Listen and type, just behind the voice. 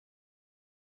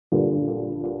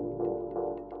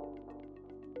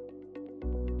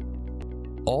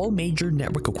all major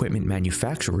network equipment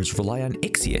manufacturers rely on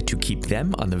Ixia to keep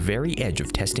them on the very edge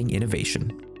of testing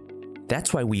innovation.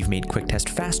 That's why we've made QuickTest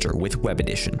faster with Web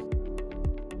Edition.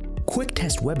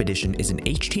 QuickTest Web Edition is an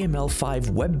HTML5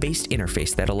 web-based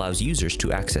interface that allows users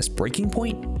to access Breaking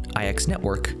Point,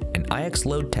 IxNetwork, and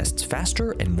IxLoad tests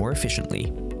faster and more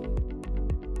efficiently.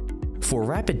 For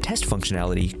rapid test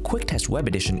functionality, QuickTest Web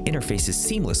Edition interfaces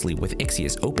seamlessly with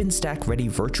Ixia's OpenStack-ready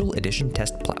virtual edition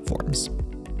test platforms.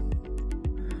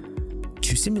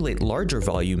 To simulate larger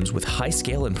volumes with high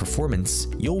scale and performance,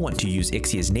 you'll want to use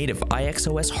Ixia's native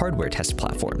IXOS hardware test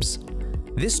platforms.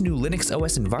 This new Linux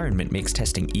OS environment makes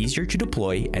testing easier to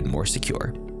deploy and more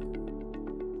secure.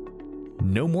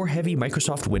 No more heavy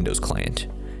Microsoft Windows client.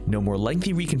 No more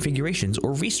lengthy reconfigurations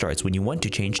or restarts when you want to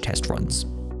change test runs.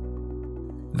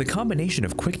 The combination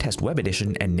of QuickTest Web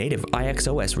Edition and native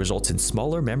IXOS results in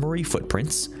smaller memory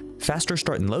footprints, faster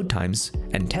start and load times,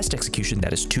 and test execution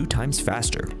that is 2 times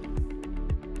faster.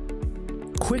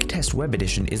 QuickTest Web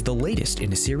Edition is the latest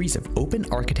in a series of open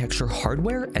architecture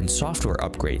hardware and software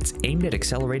upgrades aimed at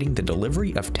accelerating the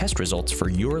delivery of test results for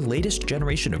your latest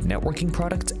generation of networking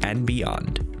products and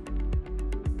beyond.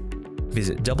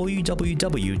 Visit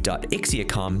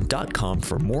www.ixiacom.com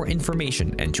for more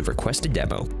information and to request a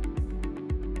demo.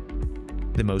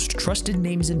 The most trusted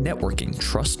names in networking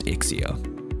trust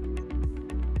Ixia.